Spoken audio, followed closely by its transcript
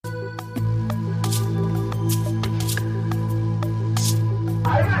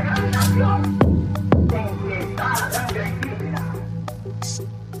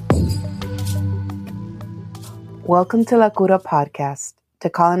Welcome to La Cura Podcast,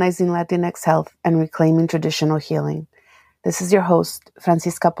 Decolonizing Latinx Health and Reclaiming Traditional Healing. This is your host,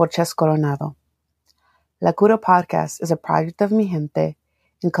 Francisca Porches Coronado. La Cura Podcast is a project of Mi Gente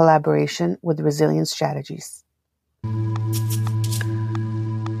in collaboration with Resilience Strategies.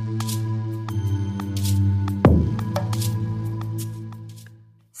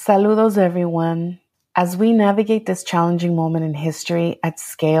 Saludos, everyone. As we navigate this challenging moment in history at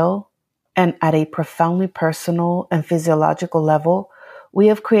scale and at a profoundly personal and physiological level, we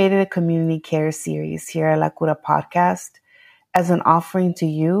have created a community care series here at La Cura Podcast as an offering to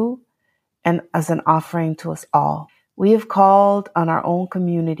you and as an offering to us all. We have called on our own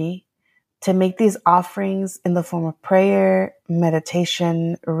community to make these offerings in the form of prayer,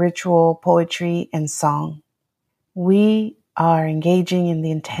 meditation, ritual, poetry, and song. We are engaging in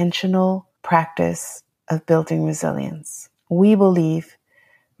the intentional practice of building resilience. We believe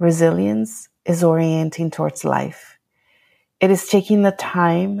resilience is orienting towards life. It is taking the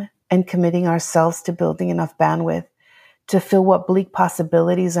time and committing ourselves to building enough bandwidth to feel what bleak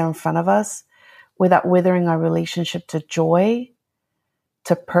possibilities are in front of us without withering our relationship to joy,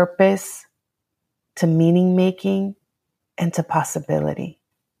 to purpose, to meaning making, and to possibility.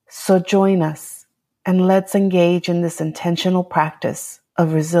 So join us and let's engage in this intentional practice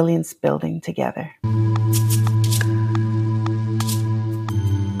of resilience building together.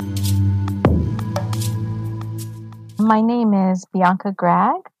 My name is Bianca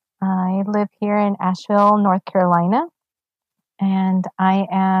Gregg. I live here in Asheville, North Carolina, and I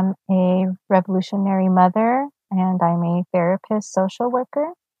am a revolutionary mother and I'm a therapist social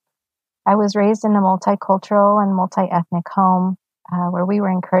worker. I was raised in a multicultural and multi-ethnic home where we were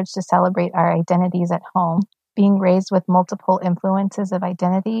encouraged to celebrate our identities at home. Being raised with multiple influences of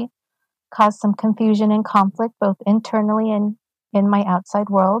identity caused some confusion and conflict both internally and in my outside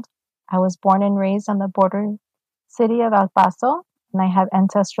world. I was born and raised on the border city of El Paso, and I have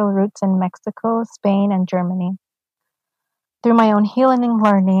ancestral roots in Mexico, Spain, and Germany. Through my own healing and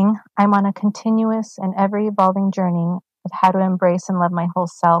learning, I'm on a continuous and ever-evolving journey of how to embrace and love my whole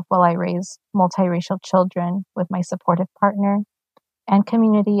self while I raise multiracial children with my supportive partner and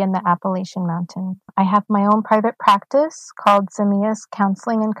community in the Appalachian Mountain. I have my own private practice called Samia's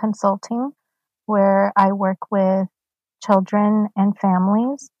Counseling and Consulting, where I work with children and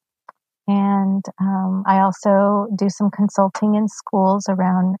families. And I also do some consulting in schools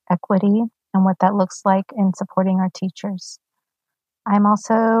around equity and what that looks like in supporting our teachers. I'm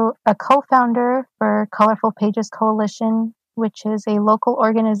also a co-founder for Colorful Pages Coalition, which is a local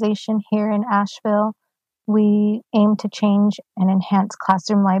organization here in Asheville. We aim to change and enhance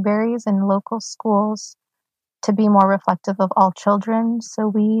classroom libraries in local schools to be more reflective of all children. So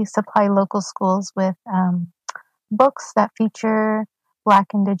we supply local schools with books that feature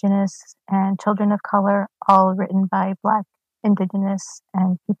Black, Indigenous, and children of color, all written by Black, Indigenous,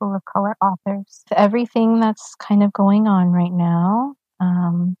 and people of color authors. Everything that's kind of going on right now.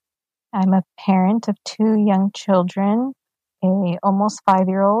 I'm a parent of two young children, a almost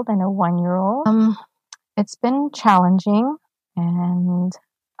 5-year-old and a 1-year-old. It's been challenging, and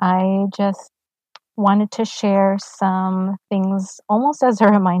I just wanted to share some things almost as a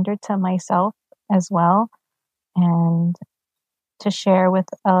reminder to myself as well, and to share with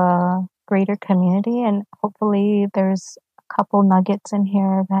a greater community. And hopefully there's a couple nuggets in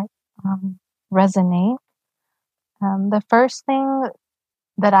here that resonate. The first thing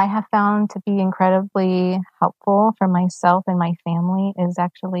that I have found to be incredibly helpful for myself and my family is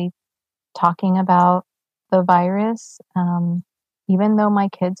actually talking about the virus. Even though my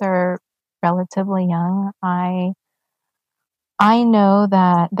kids are relatively young, I know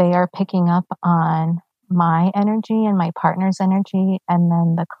that they are picking up on my energy and my partner's energy, and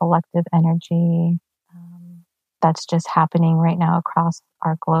then the collective energy that's just happening right now across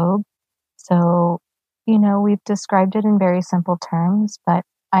our globe. So, we've described it in very simple terms, but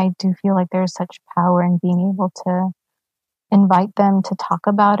I do feel like there's such power in being able to invite them to talk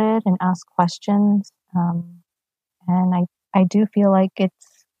about it and ask questions. And I do feel like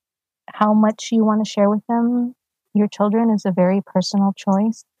it's how much you want to share with them, your children, is a very personal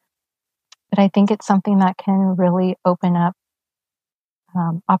choice. But I think it's something that can really open up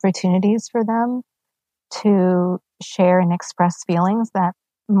opportunities for them to share and express feelings that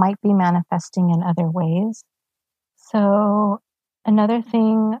might be manifesting in other ways. So another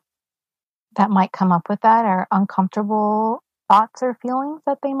thing that might come up with that are uncomfortable thoughts or feelings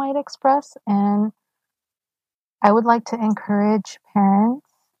that they might express. And I would like to encourage parents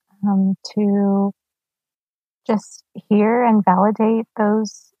to just hear and validate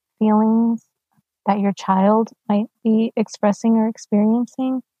those feelings that your child might be expressing or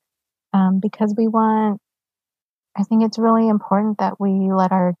experiencing, because I think it's really important that we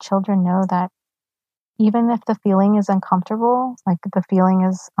let our children know that even if the feeling is uncomfortable, like the feeling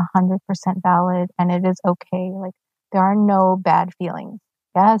is 100% valid and it is okay. Like there are no bad feelings.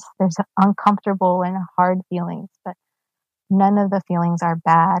 Yes, there's uncomfortable and hard feelings, but none of the feelings are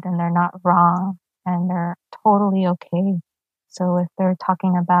bad and they're not wrong and they're totally okay. So if they're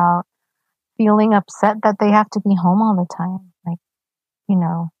talking about feeling upset that they have to be home all the time, like,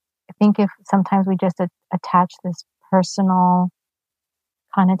 I think if sometimes we just attach this personal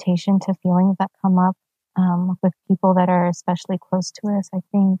connotation to feelings that come up with people that are especially close to us, I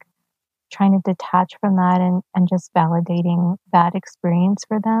think trying to detach from that and just validating that experience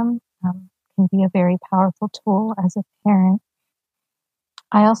for them can be a very powerful tool as a parent.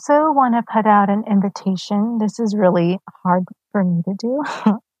 I also want to put out an invitation. This is really hard for me to do,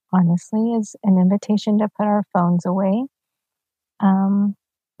 honestly, is an invitation to put our phones away.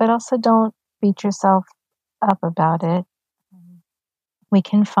 But also don't beat yourself up about it. We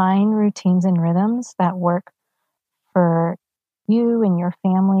can find routines and rhythms that work for you and your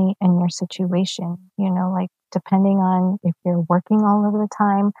family and your situation. Like depending on if you're working all of the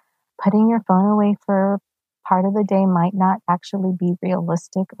time, putting your phone away for part of the day might not actually be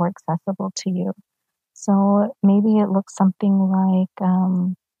realistic or accessible to you. So maybe it looks something like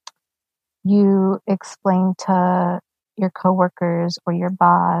you explain to your coworkers or your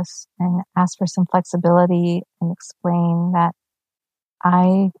boss and ask for some flexibility and explain that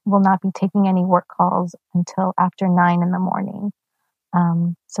I will not be taking any work calls until after 9 in the morning.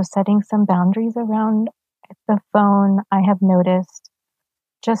 So setting some boundaries around the phone, I have noticed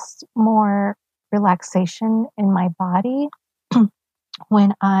just more relaxation in my body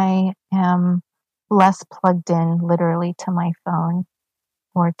when I am less plugged in literally to my phone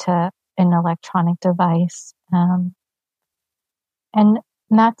or to an electronic device. And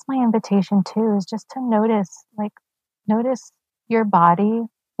that's my invitation too, is just to notice your body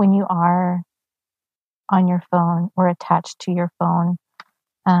when you are on your phone or attached to your phone.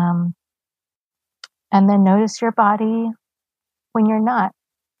 And then notice your body when you're not.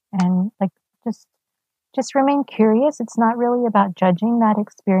 And like just remain curious. It's not really about judging that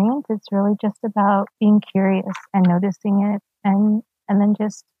experience. It's really just about being curious and noticing it and then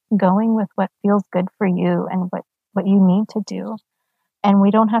just going with what feels good for you and what you need to do. And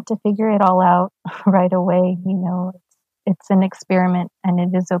we don't have to figure it all out right away. It's an experiment and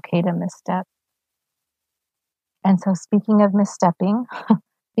it is okay to misstep. And so speaking of misstepping,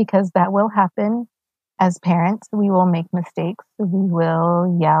 because that will happen as parents, we will make mistakes. We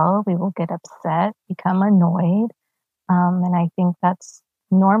will yell, we will get upset, become annoyed. And I think that's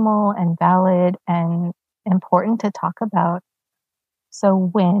normal and valid and important to talk about. So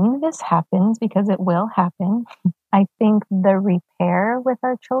when this happens, because it will happen, I think the repair with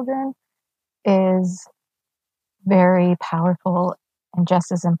our children is very powerful and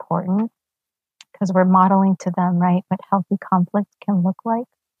just as important because we're modeling to them, right, what healthy conflict can look like.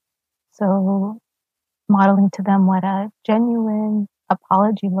 So modeling to them what a genuine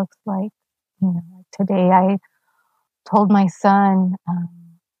apology looks like. Today I told my son,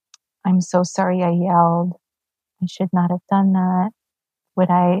 I'm so sorry I yelled. I should not have done that. What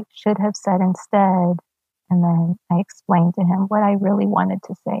I should have said instead. And then I explained to him what I really wanted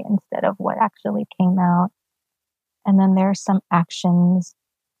to say instead of what actually came out. And then there are some actions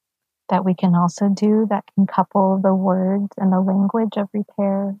that we can also do that can couple the words and the language of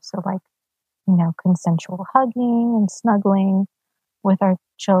repair. So like, consensual hugging and snuggling with our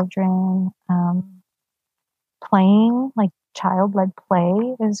children. Playing, like child-led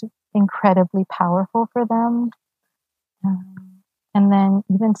play is incredibly powerful for them. And then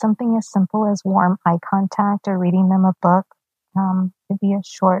even something as simple as warm eye contact or reading them a book. Could be a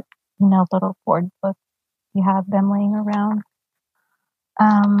short, little board book you have them laying around.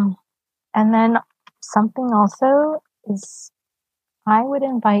 And then something also is I would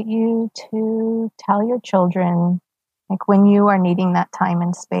invite you to tell your children, like when you are needing that time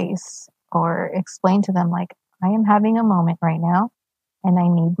and space, or explain to them, like, I am having a moment right now and I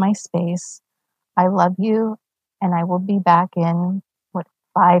need my space. I love you and I will be back in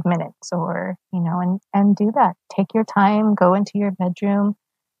 5 minutes or, and do that. Take your time, go into your bedroom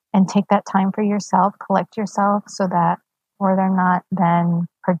and take that time for yourself, collect yourself so that we're not then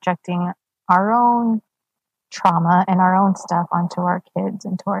projecting our own trauma and our own stuff onto our kids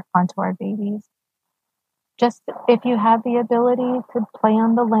and onto our babies. Just if you have the ability to play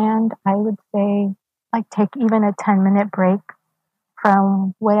on the land, I would say like take even a 10-minute break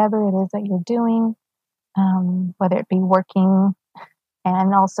from whatever it is that you're doing, whether it be working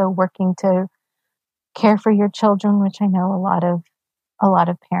and also working to care for your children, which I know a lot of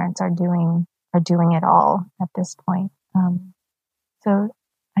parents are doing it all at this point. So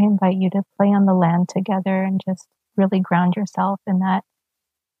I invite you to play on the land together and just really ground yourself in that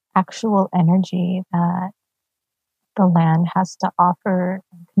actual energy that the land has to offer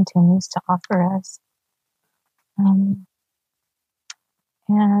and continues to offer us.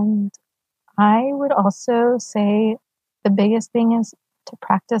 And I would also say the biggest thing is to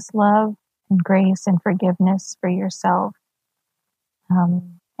practice love and grace and forgiveness for yourself,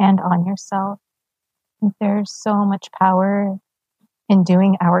 and on yourself. There's so much power in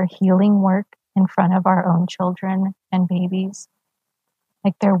doing our healing work in front of our own children and babies.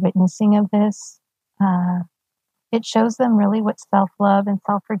 Like they're witnessing of this. It shows them really what self-love and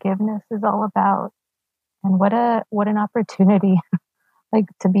self-forgiveness is all about. And what an opportunity like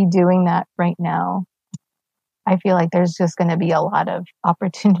to be doing that right now. I feel like there's just going to be a lot of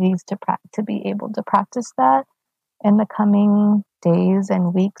opportunities to be able to practice that in the coming days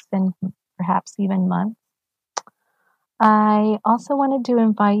and weeks and perhaps even months. I also wanted to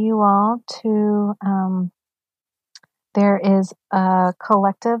invite you all to, there is a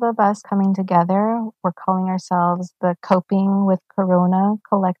collective of us coming together. We're calling ourselves the Coping with Corona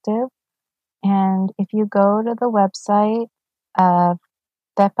Collective. And if you go to the website of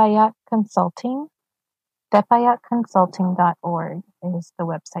Thepayat Consulting, thepayatconsulting.org is the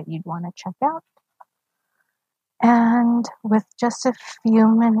website you'd want to check out. And with just a few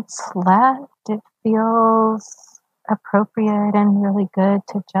minutes left, it feels appropriate and really good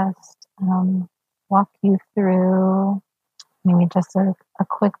to just walk you through maybe just a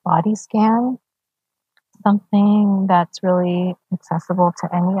quick body scan, something that's really accessible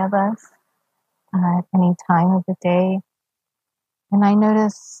to any of us at any time of the day. And I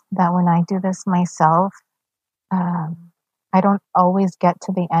notice that when I do this myself, I don't always get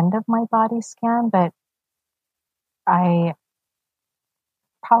to the end of my body scan, but I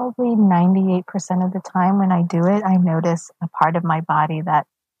probably 98% of the time when I do it, I notice a part of my body that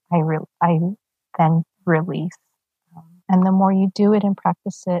I then release. And the more you do it and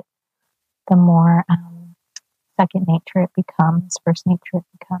practice it, the more second nature it becomes, first nature it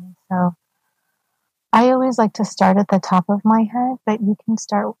becomes. So I always like to start at the top of my head, but you can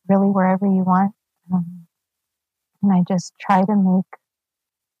start really wherever you want. And I just try to make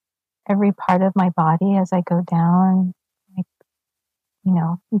every part of my body as I go down, like,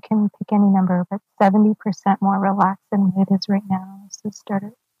 you can pick any number, but 70% more relaxed than it is right now. So start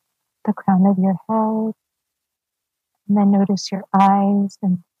at the crown of your head, and then notice your eyes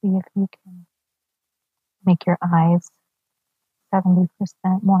and see if you can make your eyes 70%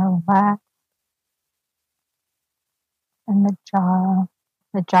 more relaxed. And the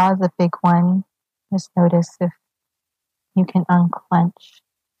jaw is a big one. Just notice if you can unclench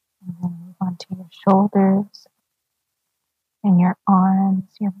and then move on to your shoulders and your arms,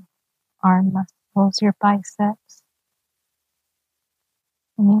 your arm muscles, your biceps,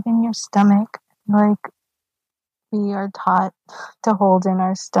 and even your stomach. Like we are taught to hold in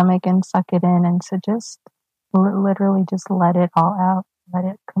our stomach and suck it in. And so just literally just let it all out. Let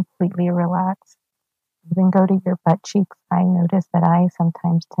it completely relax. Even go to your butt cheeks. I notice that I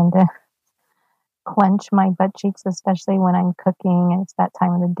sometimes tend to clench my butt cheeks, especially when I'm cooking and it's that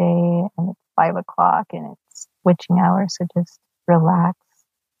time of the day and it's 5 o'clock and it's witching hour. So just relax.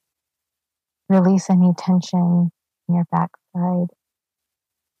 Release any tension in your backside.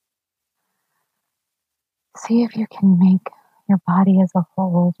 See if you can make your body as a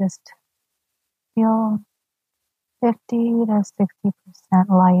whole just feel 50 to 60%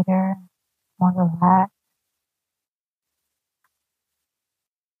 lighter, more relaxed.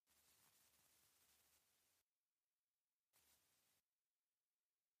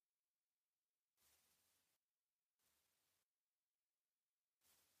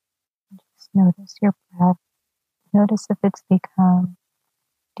 Just notice your breath. Notice if it's become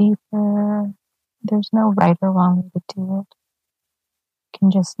deeper. There's no right or wrong way to do it. You can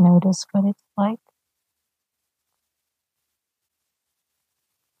just notice what it's like.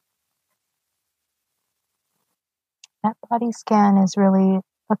 That body scan is really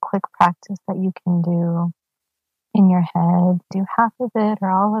a quick practice that you can do in your head. Do half of it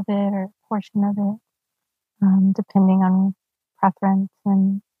or all of it or a portion of it, depending on preference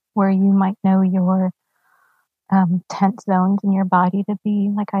and where you might know your tense zones in your body to be.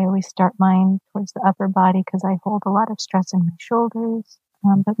 Like I always start mine towards the upper body because I hold a lot of stress in my shoulders,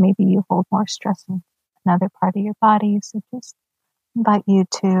 but maybe you hold more stress in another part of your body. So just invite you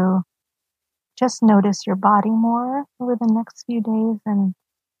to just notice your body more over the next few days and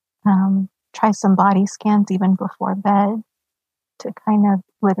try some body scans even before bed to kind of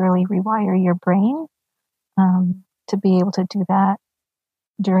literally rewire your brain to be able to do that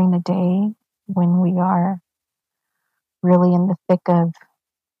during the day when we are really in the thick of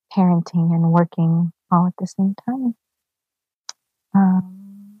parenting and working all at the same time.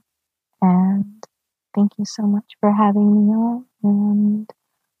 And thank you so much for having me on, and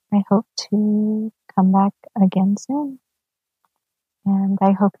I hope to come back again soon. And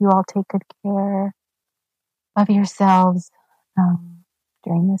I hope you all take good care of yourselves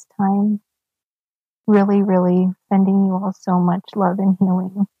during this time. Really, really sending you all so much love and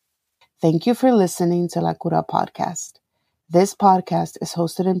healing. Thank you for listening to La Cura Podcast. This podcast is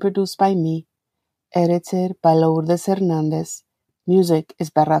hosted and produced by me, edited by Lourdes Hernandez. Music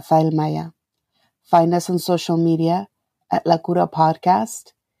is by Rafael Maya. Find us on social media at La Cura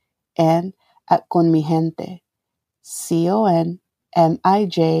Podcast and at Con Mi Gente,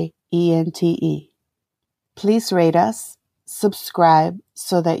 CONMIJENTE. Please rate us, subscribe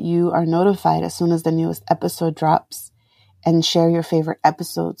so that you are notified as soon as the newest episode drops, and share your favorite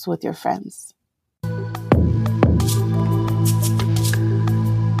episodes with your friends.